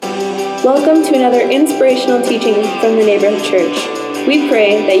Welcome to another inspirational teaching from the Neighbourhood Church. We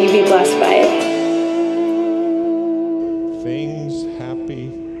pray that you be blessed by it. Things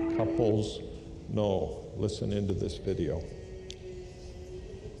happy couples know. Listen into this video.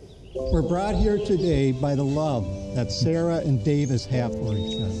 We're brought here today by the love that Sarah and Davis have for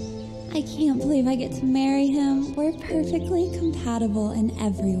each other. I can't believe I get to marry him. We're perfectly compatible in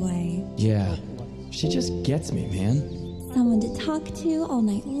every way. Yeah, she just gets me, man. Someone to talk to all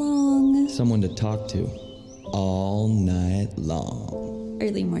night long. Someone to talk to all night long.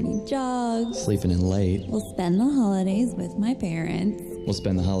 Early morning jogs. Sleeping in late. We'll spend the holidays with my parents. We'll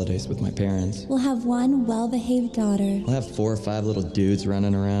spend the holidays with my parents. We'll have one well-behaved daughter. We'll have 4 or 5 little dudes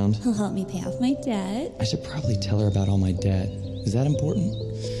running around. He'll help me pay off my debt. I should probably tell her about all my debt. Is that important?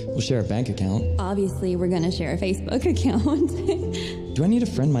 We'll share a bank account. Obviously, we're gonna share a Facebook account. Do I need to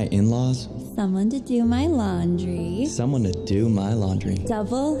friend my in-laws? Someone to do my laundry. Someone to do my laundry.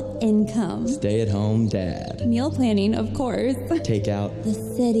 Double income. Stay-at-home dad. Meal planning, of course. Takeout. The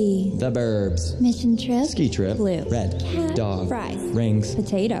city. The burbs. Mission trip. Ski trip. Blue. Red. Cat. Dog. Fries. Rings.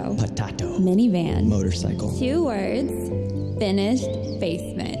 Potato. Potato. Minivan. Motorcycle. 2 words. Finished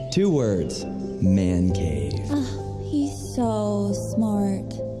basement. 2 words. Man cave. Oh, he's so smart.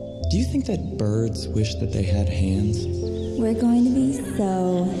 Do you think that birds wish that they had hands? We're going to be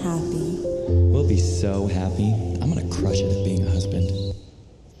so happy. We'll be so happy. I'm gonna crush it at being a husband.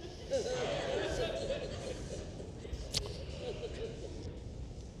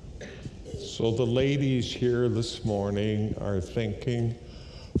 So the ladies here this morning are thinking,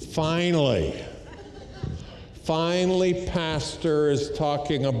 finally, Pastor is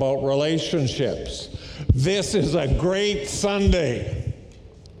talking about relationships. This is a great Sunday.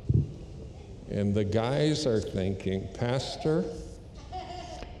 And the guys are thinking, Pastor,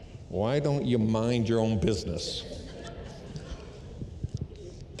 why don't you mind your own business?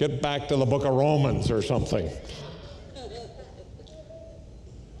 Get back to the book of Romans or something.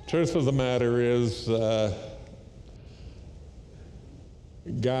 Truth of the matter is,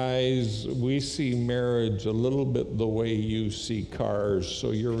 guys, we see marriage a little bit the way you see cars.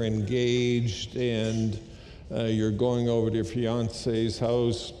 So you're engaged and you're going over to your fiance's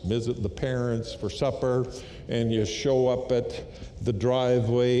house, visit the parents for supper, and you show up at the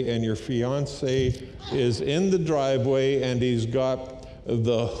driveway, and your fiance is in the driveway, and he's got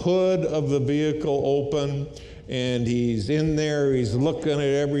the hood of the vehicle open, and he's in there, he's looking at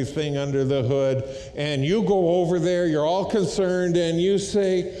everything under the hood, and you go over there, you're all concerned, and you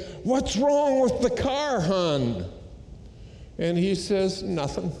say, "What's wrong with the car, hon?" And he says,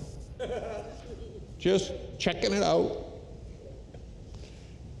 "Nothing. Just checking it out."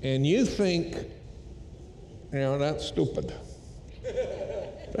 And you think, that's stupid.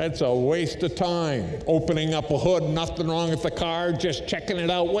 That's a waste of time. Opening up a hood, nothing wrong with the car, just checking it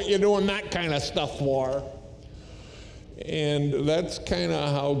out. What you doing that kind of stuff for? And that's kind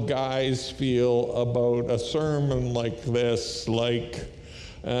of how guys feel about a sermon like this, like,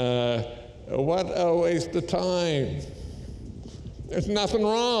 what a waste of time. There's nothing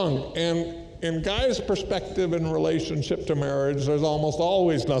wrong. And in guys' perspective in relationship to marriage, there's almost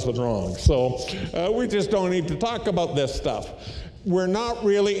always nothing wrong. So we just don't need to talk about this stuff. We're not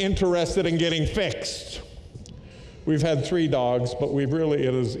really interested in getting fixed. We've had 3 dogs, but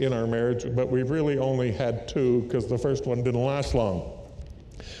it is in our marriage, but we've really only had 2 because the first one didn't last long.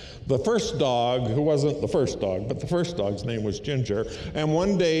 The first dog, who wasn't the first dog, but the first dog's name was Ginger. And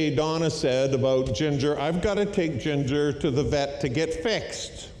one day Donna said about Ginger, "I've got to take Ginger to the vet to get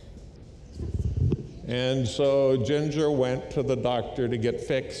fixed." And so Ginger went to the doctor to get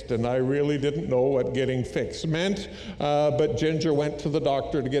fixed, and I really didn't know what getting fixed meant, but Ginger went to the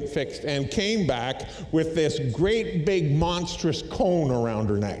doctor to get fixed and came back with this great big monstrous cone around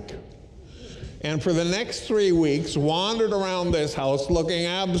her neck. And for the next 3 weeks, wandered around this house looking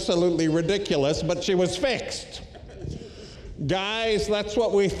absolutely ridiculous, but she was fixed. Guys, that's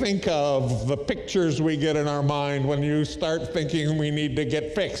what we think of, the pictures we get in our mind when you start thinking we need to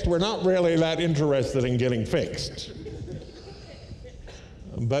get fixed. We're not really that interested in getting fixed.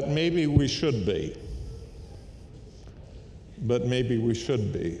 But maybe we should be.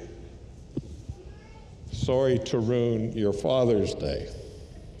 Sorry to ruin your Father's Day.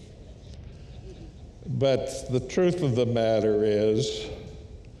 But the truth of the matter is,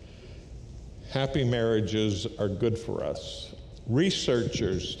 happy marriages are good for us.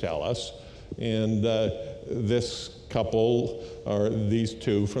 Researchers tell us, and this couple, or these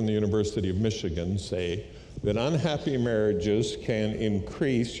 2 from the University of Michigan, say that unhappy marriages can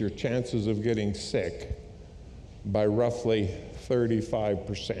increase your chances of getting sick by roughly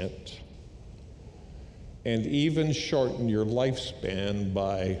 35%. and even shorten your lifespan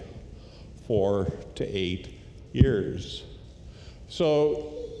by 4 to 8 years.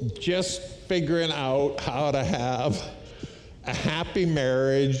 So just figuring out how to have a happy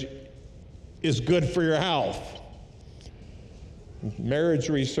marriage is good for your health. Marriage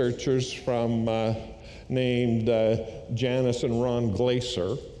researchers named Janice and Ron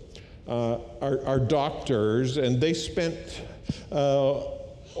Glaser are doctors, and they spent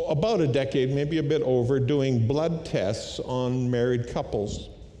about a decade, maybe a bit over, doing blood tests on married couples.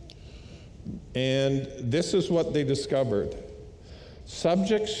 And this is what they discovered.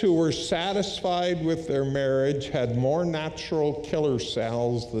 Subjects who were satisfied with their marriage had more natural killer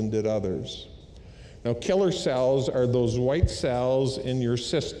cells than did others. Now, killer cells are those white cells in your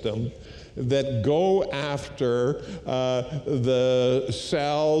system that go after the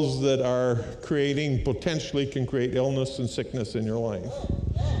cells that are potentially can create illness and sickness in your life.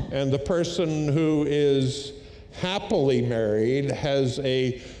 And the person who is happily married, has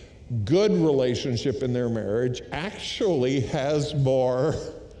a good relationship in their marriage, actually has more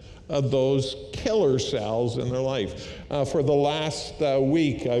of those killer cells in their life. For the last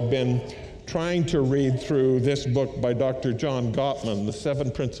week, I've been trying to read through this book by Dr. John Gottman, The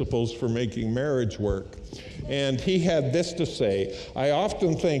 7 Principles for Making Marriage Work. And he had this to say: I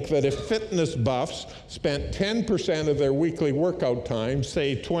often think that if fitness buffs spent 10% of their weekly workout time,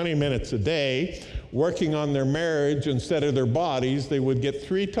 say 20 minutes a day, working on their marriage instead of their bodies, they would get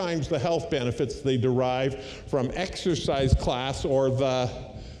 3 times the health benefits they derive from exercise class or the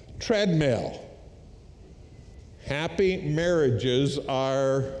treadmill. Happy marriages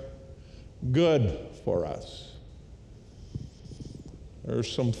are good for us. There are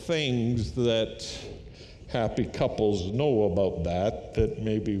some things that happy couples know about that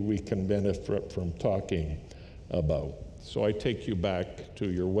maybe we can benefit from talking about. So I take you back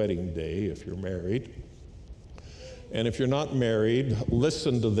to your wedding day if you're married. And if you're not married,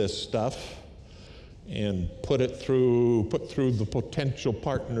 listen to this stuff and put through the potential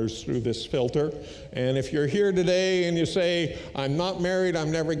partners through this filter. And if you're here today and you say, I'm not married,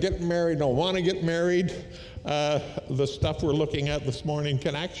 I'm never getting married, don't want to get married, the stuff we're looking at this morning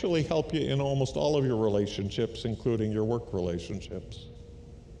can actually help you in almost all of your relationships, including your work relationships.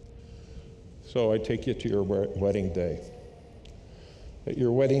 So I take you to your wedding day. At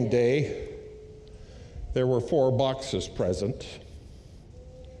your wedding day, there were 4 boxes present.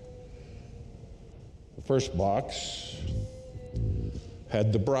 The first box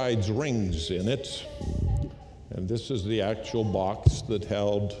had the bride's rings in it, and this is the actual box that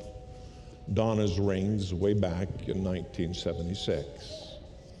held Donna's rings way back in 1976.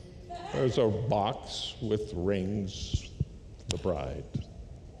 There's a box with rings for the bride.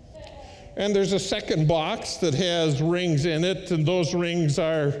 And there's a second box that has rings in it, and those rings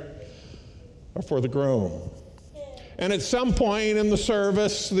are for the groom. And at some point in the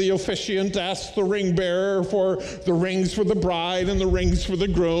service, the officiant asks the ring bearer for the rings for the bride and the rings for the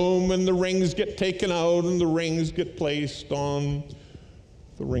groom, and the rings get taken out and the rings get placed on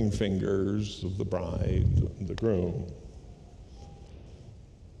the ring fingers of the bride and the groom.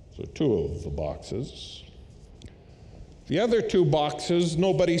 So 2 of the boxes. The other 2 boxes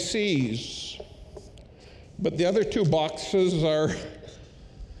nobody sees, but the other 2 boxes are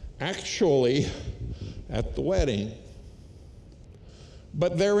actually at the wedding.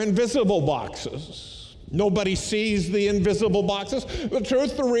 But they're invisible boxes. Nobody sees the invisible boxes. The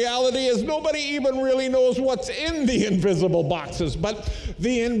truth, the reality is nobody even really knows what's in the invisible boxes. But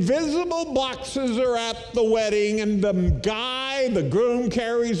the invisible boxes are at the wedding, and the groom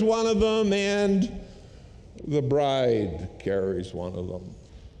carries one of them, and the bride carries one of them.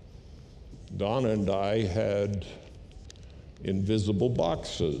 Donna and I had invisible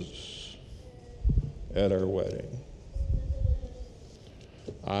boxes at our wedding.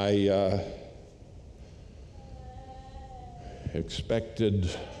 I expected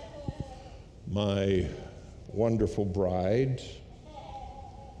my wonderful bride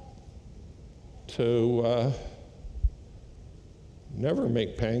to never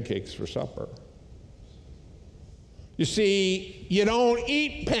make pancakes for supper. You see, you don't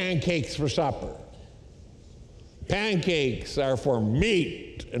eat pancakes for supper. Pancakes are for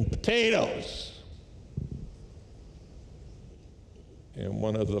meat and potatoes. And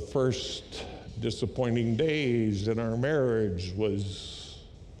one of the first disappointing days in our marriage was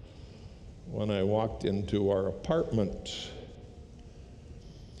when I walked into our apartment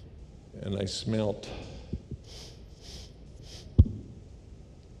and I smelt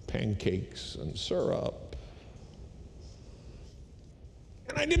pancakes and syrup.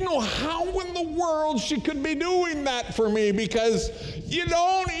 And I didn't know how in the world she could be doing that for me, because you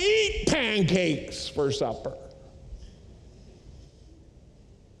don't eat pancakes for supper.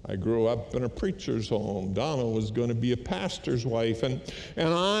 I grew up in a preacher's home. Donna was going to be a pastor's wife, and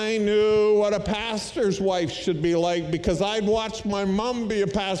I knew what a pastor's wife should be like because I'd watched my mom be a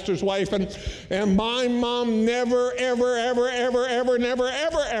pastor's wife, and my mom never, ever, ever, ever, ever, never,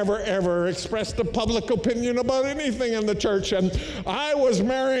 ever, ever, ever expressed a public opinion about anything in the church, and I was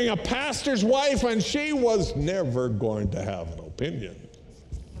marrying a pastor's wife, and she was never going to have an opinion.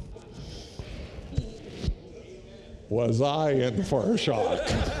 Was I in for a shock?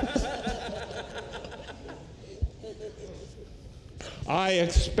 I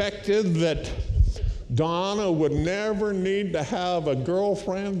expected that Donna would never need to have a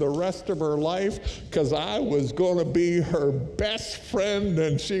girlfriend the rest of her life because I was going to be her best friend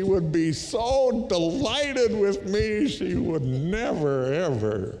and she would be so delighted with me she would never,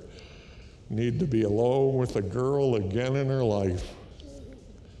 ever need to be alone with a girl again in her life.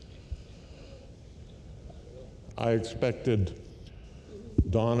 I expected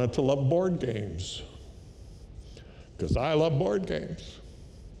Donna to love board games because I love board games.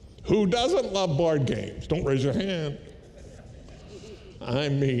 Who doesn't love board games? Don't raise your hand. I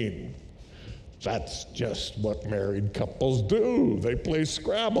mean, that's just what married couples do. They play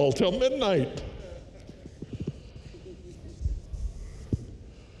Scrabble till midnight.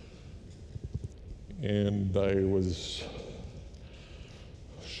 And I was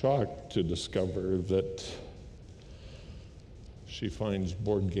shocked to discover that she finds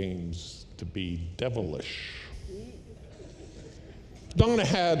board games to be devilish. Donna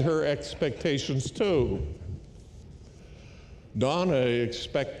had her expectations too. Donna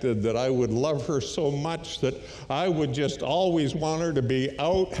expected that I would love her so much that I would just always want her to be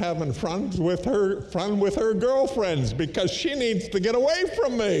out having fun with her girlfriends because she needs to get away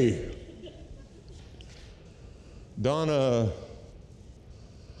from me. Donna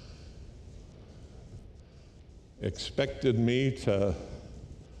expected me to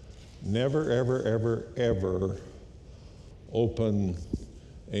never, ever, ever, ever open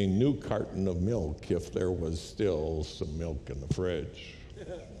a new carton of milk if there was still some milk in the fridge.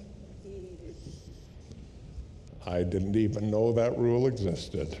 I didn't even know that rule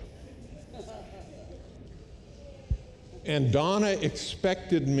existed. And Donna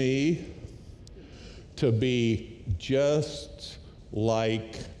expected me to be just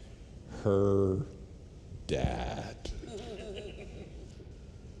like her dad.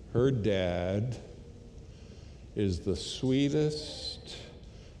 Her dad is the sweetest,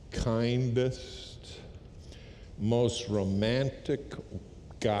 kindest, most romantic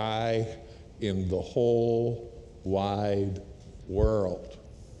guy in the whole wide world.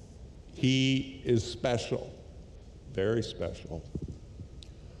 He is special, very special.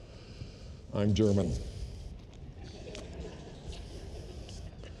 I'm German.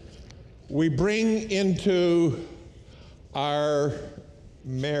 We bring into our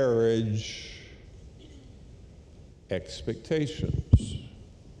marriage expectations.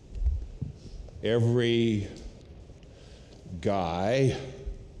 Every guy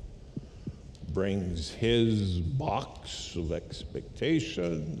brings his box of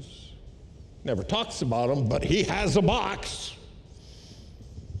expectations. Never talks about them, but he has a box.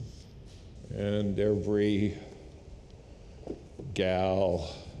 And every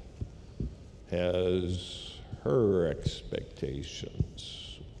gal has her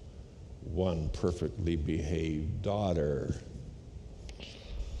expectations. One perfectly behaved daughter,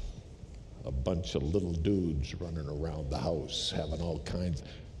 a bunch of little dudes running around the house having all kinds.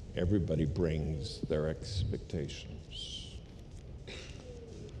 Everybody brings their expectations.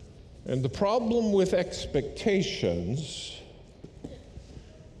 And the problem with expectations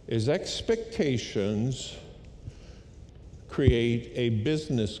is expectations create a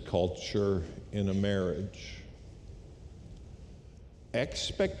business culture in a marriage.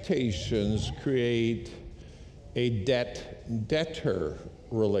 Expectations create a debtor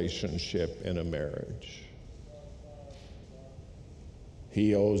relationship in a marriage.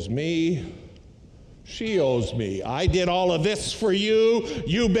 He owes me, she owes me. I did all of this for you,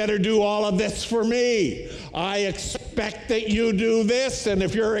 you better do all of this for me. I expect that you do this, and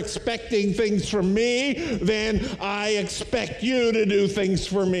if you're expecting things from me, then I expect you to do things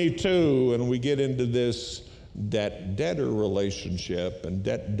for me too. And we get into this debtor relationship, and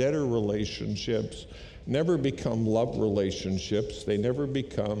debtor relationships never become love relationships. They never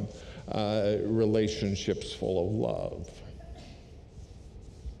become relationships full of love.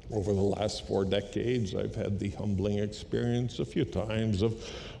 Over the last 4 decades, I've had the humbling experience a few times of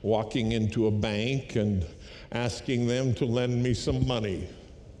walking into a bank and asking them to lend me some money.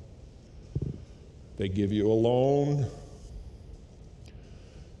 They give you a loan,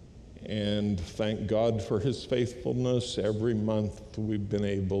 And thank God for his faithfulness. Every month we've been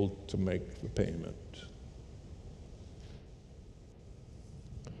able to make the payment.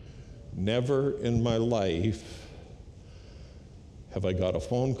 Never in my life have I got a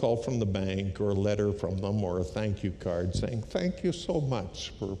phone call from the bank or a letter from them or a thank you card saying, thank you so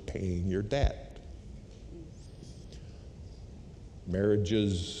much for paying your debt.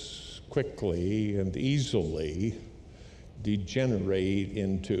 Marriages quickly and easily degenerate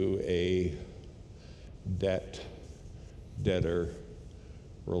into a debt-debtor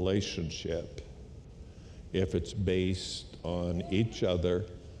relationship if it's based on each other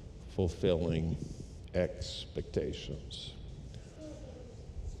fulfilling expectations.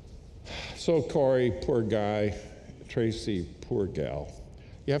 So Corey, poor guy, Tracy, poor gal,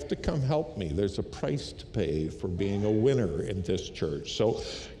 you have to come help me. There's a price to pay for being a winner in this church. So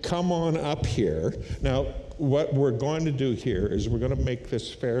come on up here. Now, what we're going to do here is we're going to make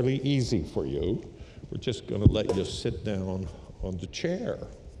this fairly easy for you. We're just going to let you sit down on the chair.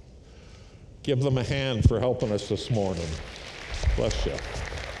 Give them a hand for helping us this morning. Bless you.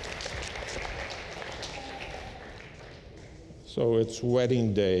 So it's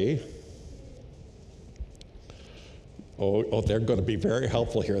wedding day. Oh, they're going to be very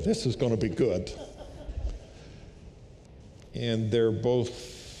helpful here. This is going to be good. And they're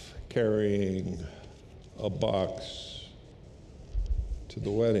both carrying a box to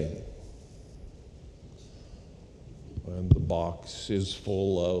the wedding. And the box is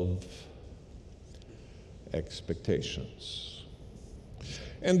full of expectations.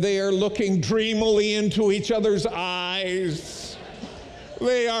 And they are looking dreamily into each other's eyes.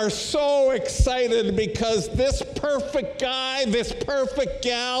 They are so excited because this perfect guy, this perfect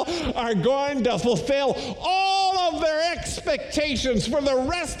gal are going to fulfill all of their expectations for the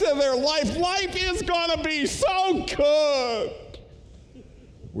rest of their life. Life is going to be so good.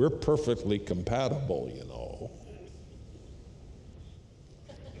 We're perfectly compatible, you know.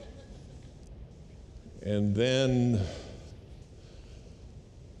 And then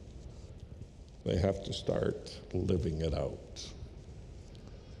they have to start living it out.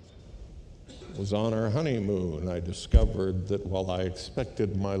 It was on our honeymoon I discovered that while I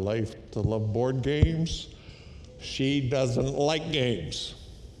expected my life to love board games, she doesn't like games.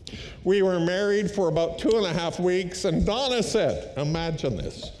 We were married for about 2.5 weeks, and Donna said, imagine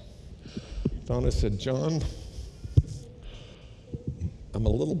this. Donna said, John, I'm a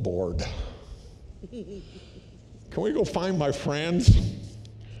little bored. Can we go find my friends?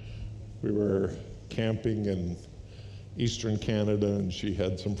 We were camping in Eastern Canada, and she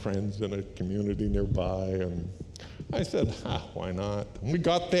had some friends in a community nearby, and I said, why not? And we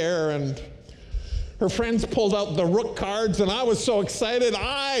got there, and her friends pulled out the rook cards, and I was so excited.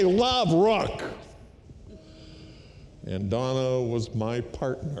 I love rook. And Donna was my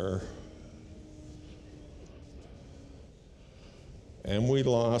partner. And we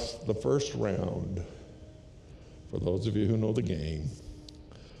lost the first round, for those of you who know the game,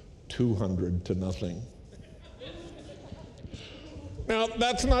 200-0. Now,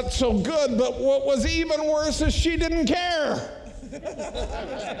 that's not so good, but what was even worse is she didn't care.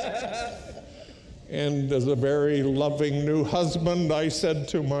 And as a very loving new husband, I said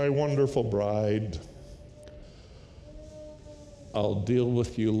to my wonderful bride, I'll deal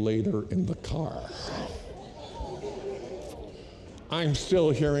with you later in the car. I'm still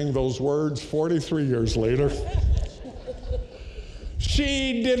hearing those words 43 years later.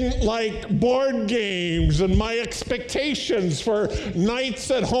 She didn't like board games, and my expectations for nights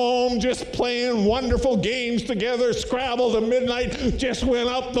at home just playing wonderful games together, Scrabble to midnight, just went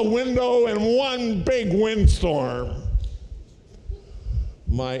out the window in one big windstorm.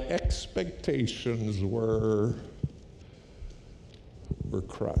 My expectations were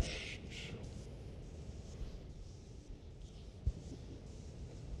crushed.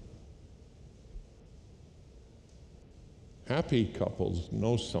 Happy couples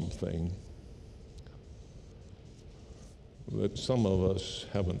know something that some of us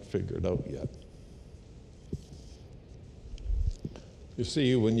haven't figured out yet. You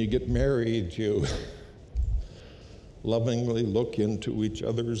see, when you get married, you lovingly look into each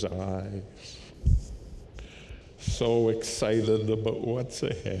other's eyes, so excited about what's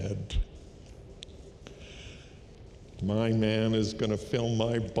ahead. My man is going to fill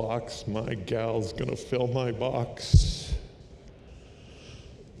my box, my gal's going to fill my box.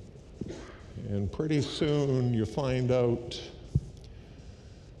 And pretty soon you find out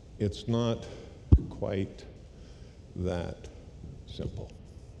it's not quite that simple.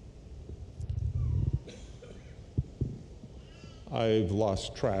 I've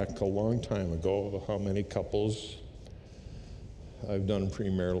lost track a long time ago of how many couples I've done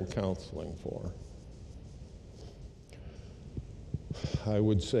premarital counseling for. I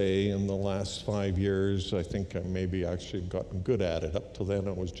would say in the last 5 years, I think I maybe actually gotten good at it. Up till then,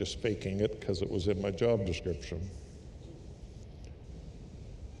 I was just faking it because it was in my job description.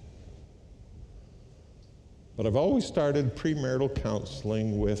 But I've always started premarital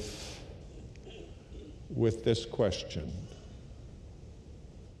counseling with this question.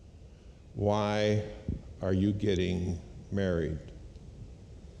 Why are you getting married?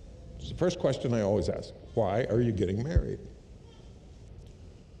 It's the first question I always ask. Why are you getting married?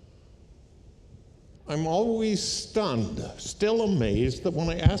 I'm always stunned, still amazed that when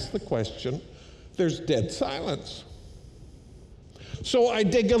I ask the question, there's dead silence. So I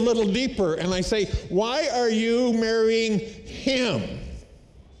dig a little deeper and I say, why are you marrying him?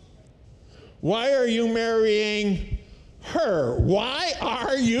 Why are you marrying her? Why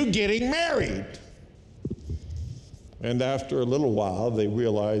are you getting married? And after a little while, they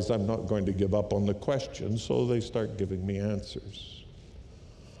realize I'm not going to give up on the question, so they start giving me answers.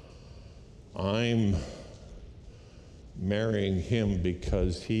 I'm marrying him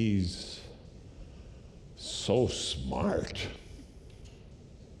because he's so smart.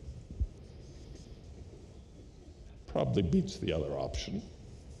 Probably beats the other option.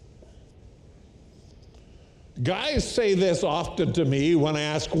 Guys say this often to me when I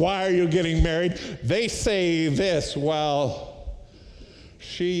ask, why are you getting married? They say this, well,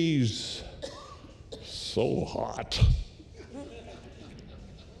 she's so hot.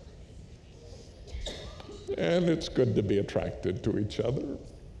 And it's good to be attracted to each other.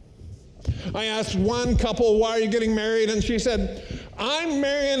 I asked one couple, why are you getting married? And she said, I'm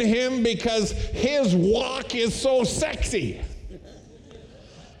marrying him because his walk is so sexy.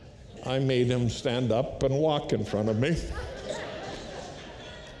 I made him stand up and walk in front of me.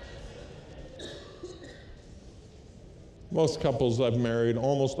 Most couples I've married,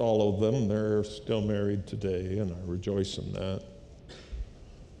 almost all of them, they're still married today, and I rejoice in that.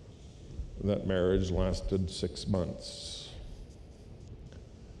 That marriage lasted 6 months.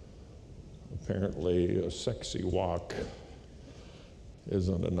 Apparently, a sexy walk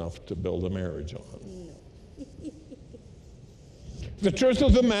isn't enough to build a marriage on. The truth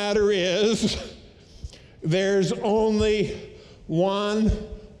of the matter is, there's only one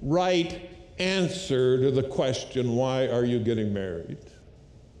right answer to the question, why are you getting married?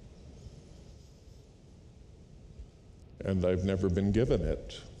 And I've never been given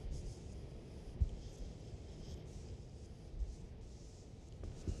it.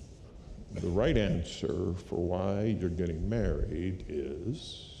 The right answer for why you're getting married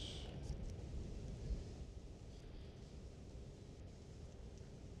is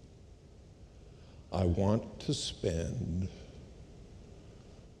I want to spend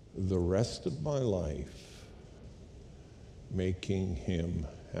the rest of my life making him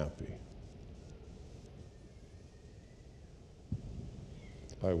happy.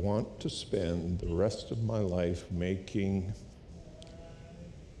 I want to spend the rest of my life making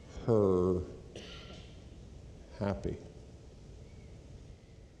her happy.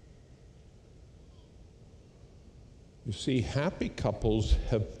 You see, happy couples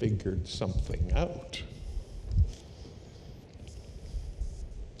have figured something out.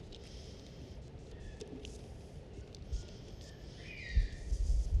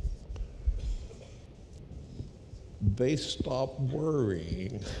 They stop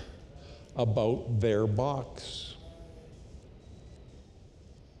worrying about their box.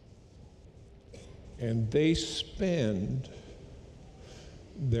 And they spend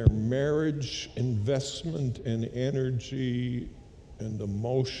their marriage investment and energy and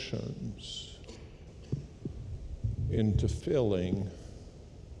emotions into filling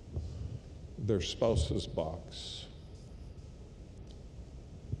their spouse's box.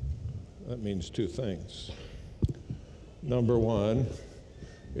 That means two things. Number one,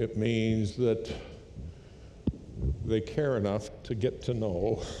 it means that they care enough to get to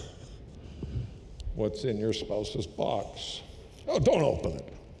know what's in your spouse's box. Oh, don't open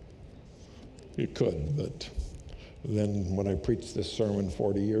it. You could, but then when I preach this sermon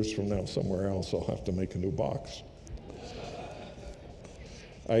 40 years from now somewhere else, I'll have to make a new box.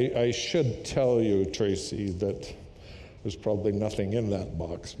 I should tell you, Tracy, that there's probably nothing in that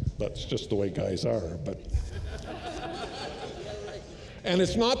box. That's just the way guys are. And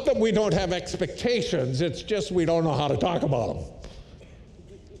it's not that we don't have expectations, it's just we don't know how to talk about them.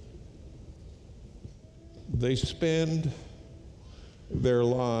 They spend their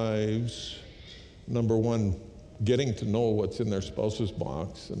lives, number one, getting to know what's in their spouse's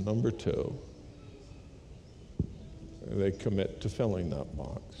box, and number two, they commit to filling that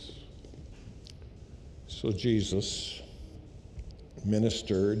box. So Jesus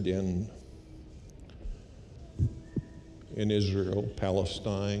ministered in Israel,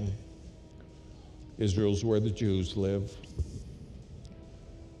 Palestine. Israel's where the Jews live.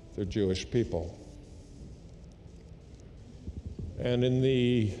 They're Jewish people. And in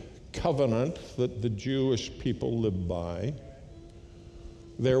the covenant that the Jewish people lived by,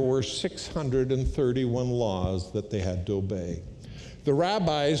 there were 631 laws that they had to obey. The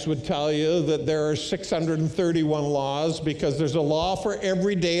rabbis would tell you that there are 631 laws because there's a law for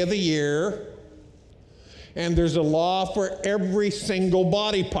every day of the year, and there's a law for every single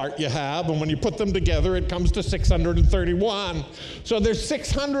body part you have, and when you put them together, it comes to 631. So there's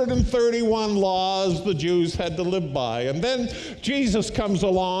 631 laws the Jews had to live by. And then Jesus comes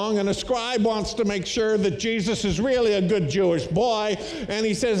along, and a scribe wants to make sure that Jesus is really a good Jewish boy, and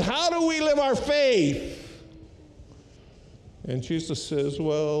he says, how do we live our faith? And Jesus says,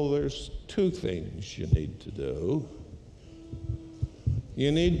 well, there's two things you need to do.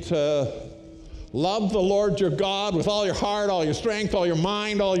 You need to love the Lord your God with all your heart, all your strength, all your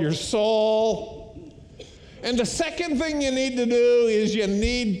mind, all your soul. And the second thing you need to do is you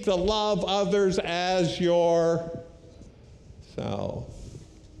need to love others as yourself.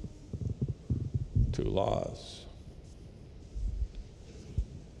 Two laws.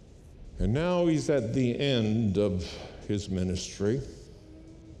 And now he's at the end of his ministry.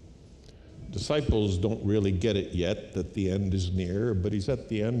 Disciples don't really get it yet that the end is near, but he's at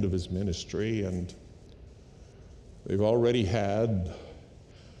the end of his ministry, and they've already had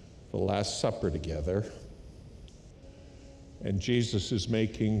the Last Supper together, and Jesus is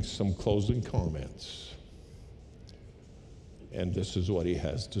making some closing comments. And this is what he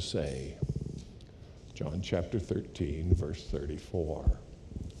has to say. John chapter 13, verse 34.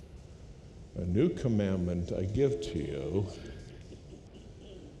 A new commandment I give to you,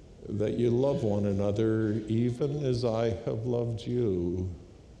 that you love one another even as I have loved you,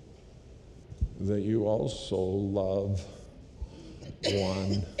 that you also love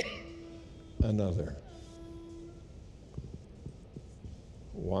one another.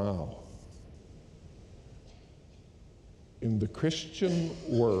 Wow. In the Christian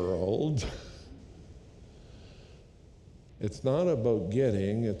world, it's not about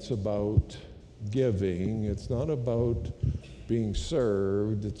getting, it's about giving. It's not about being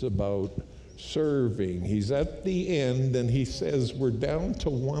served, it's about serving. He's at the end, and he says, we're down to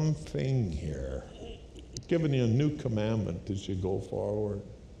one thing here. Giving you a new commandment as you go forward.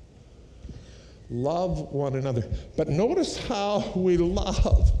 Love one another. But notice how we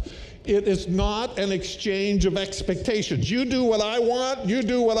love. It is not an exchange of expectations. You do what I want, you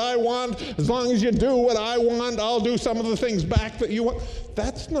do what I want. As long as you do what I want, I'll do some of the things back that you want.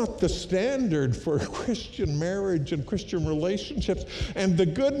 That's not the standard for Christian marriage and Christian relationships. And the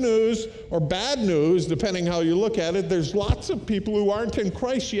good news, or bad news, depending how you look at it, there's lots of people who aren't in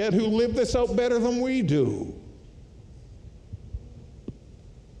Christ yet who live this out better than we do.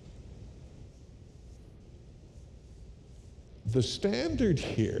 The standard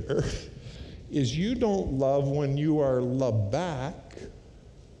here is you don't love when you are loved back.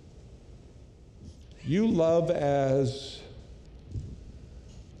 You love as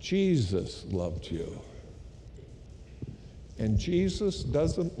Jesus loved you. And Jesus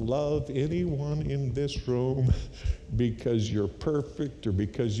doesn't love anyone in this room because you're perfect or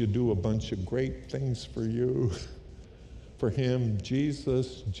because you do a bunch of great things for you. For him,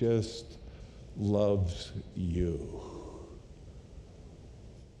 Jesus just loves you.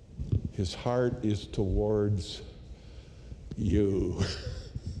 His heart is towards you.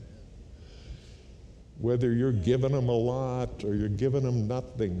 Whether you're giving him a lot or you're giving him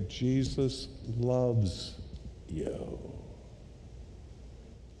nothing, Jesus loves you.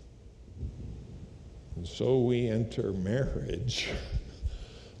 And so we enter marriage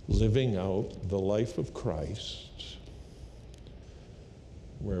living out the life of Christ,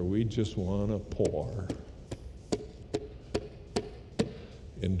 where we just want to pour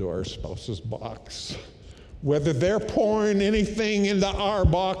into our spouse's box. Whether they're pouring anything into our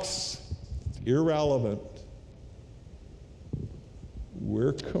box, irrelevant.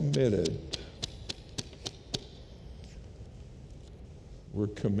 We're committed. We're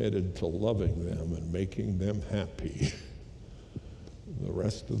committed to loving them and making them happy the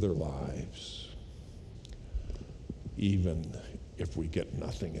rest of their lives, even if we get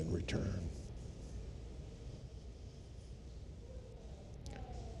nothing in return.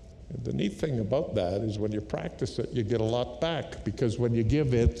 And the neat thing about that is when you practice it, you get a lot back, because when you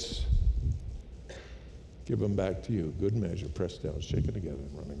give, it's give them back to you. Good measure, pressed down, shaken together,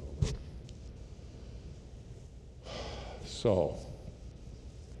 and running over. So,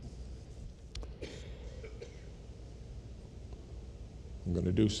 I'm going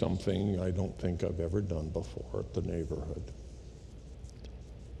to do something I don't think I've ever done before at the Neighborhood.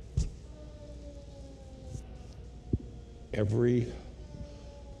 Every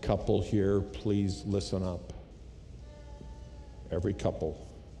couple here, please listen up. Every couple,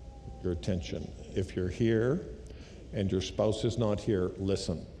 your attention. If you're here and your spouse is not here,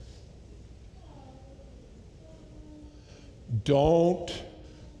 listen. Don't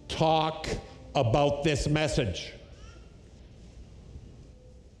talk about this message.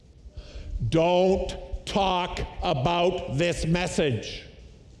 Don't talk about this message.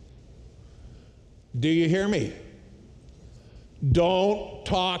 Do you hear me? Don't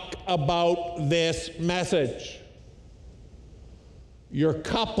talk about this message. Your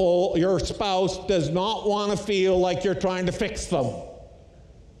couple, your spouse does not want to feel like you're trying to fix them.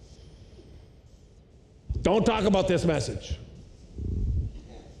 Don't talk about this message.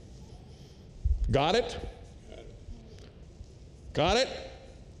 Got it? Got it?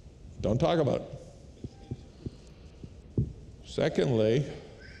 Don't talk about it. Secondly,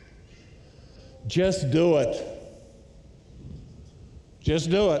 just do it. Just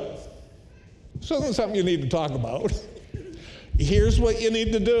do it. This isn't something you need to talk about. Here's what you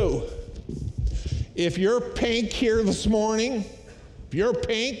need to do. If you're pink here this morning, if you're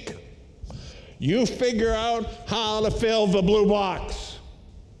pink, you figure out how to fill the blue box.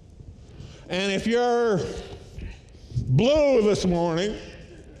 And if you're blue this morning,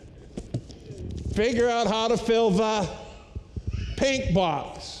 figure out how to fill the pink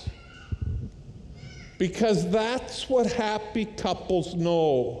box. Because that's what happy couples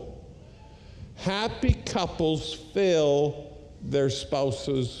know. Happy couples fill their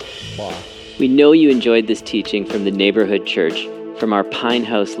spouse's box. We know you enjoyed this teaching from the Neighbourhood Church from our Pine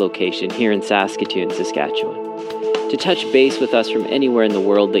House location here in Saskatoon, Saskatchewan. To touch base with us from anywhere in the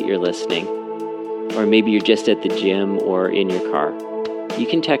world that you're listening, or maybe you're just at the gym or in your car, you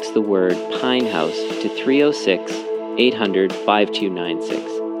can text the word Pine House to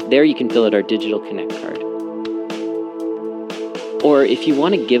 306-800-5296. There you can fill out our digital Connect card. Or if you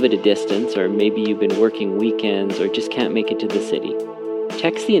want to give it a distance, or maybe you've been working weekends or just can't make it to the city,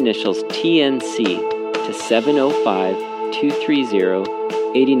 text the initials TNC to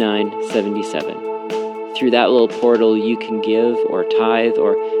 705-230-8977. Through that little portal, you can give or tithe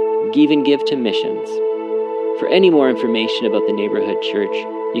or even give to missions. For any more information about the Neighbourhood Church,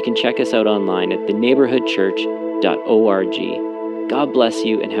 you can check us out online at theneighborhoodchurch.org. God bless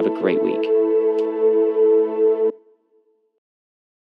you and have a great week.